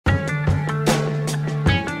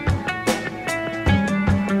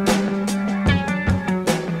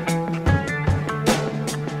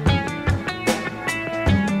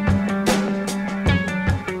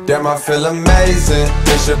Damn, I feel amazing,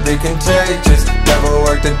 this should be contagious. Never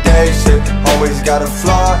worked a day shift, always got a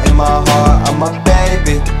flaw in my heart. I'm a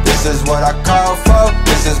baby, this is what I call for,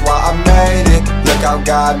 this is why I made it. Look how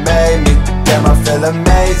God made me. Damn, I feel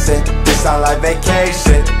amazing, this sound like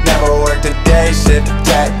vacation. Never worked a day shift,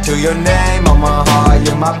 tattoo your name on my heart.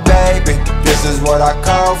 You're my baby, this is what I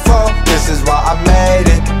call for, this is why I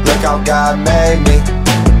made it. Look how God made me.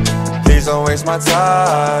 Please don't waste my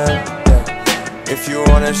time, if you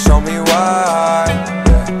wanna show me why,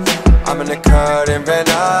 I'm in the cut in Van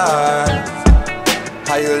Nuys.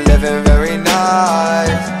 How you living? Very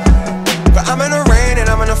nice. But I'm in the rain and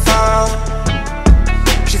I'm in the fall.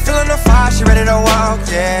 She feeling the fire, she ready to walk,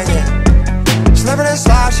 yeah, yeah. She living in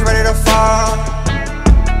slide, she ready to fall.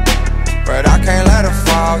 But I can't let her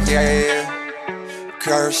fall, yeah, yeah.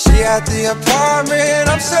 Cause she at the apartment,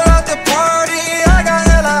 I'm still at the party. I got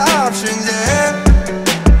hella options, yeah.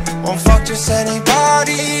 Won't fuck just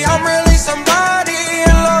anybody, I'm really somebody,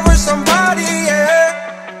 in love with somebody,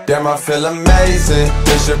 yeah. Damn, I feel amazing,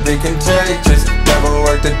 this should be contagious. Never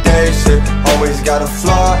worked a day shift, always got a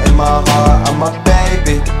flaw in my heart. I'm a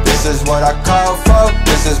baby, this is what I call for,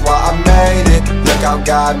 this is why I made it. Look how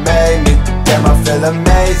God made me. Damn, I feel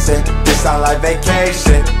amazing, this sound like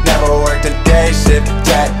vacation. Never worked a day shift,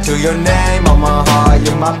 tattoo your name on my heart.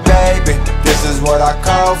 You're my baby, this is what I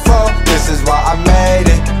call for, this is why I made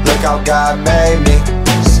it. Look how God made me.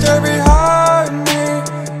 Stay behind me,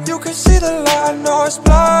 you can see the light, I know it's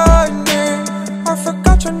blinding. I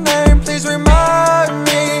forgot your name, please remind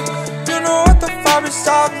me. You know what the vibe is,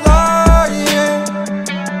 stop lying.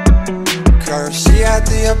 Cause she at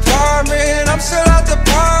the apartment, I'm still at the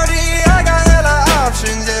party. I got hella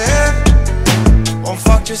options, yeah. Won't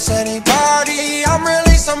fuck just anybody, I'm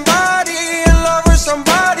really somebody, in love with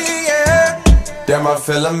somebody, yeah. Damn, I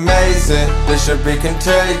feel amazing, this should be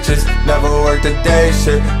contagious. Never worked a day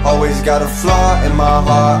shift, always got a flaw in my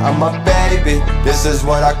heart. I'm a baby, this is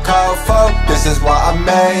what I call for, this is why I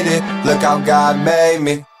made it. Look how God made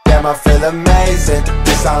me. Damn, I feel amazing,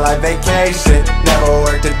 this sound like vacation. Never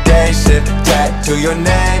worked a day shift, tattoo your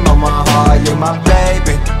name on my heart. You're my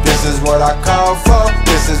baby, this is what I call for,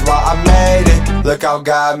 this is why I made it. Look how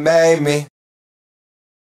God made me.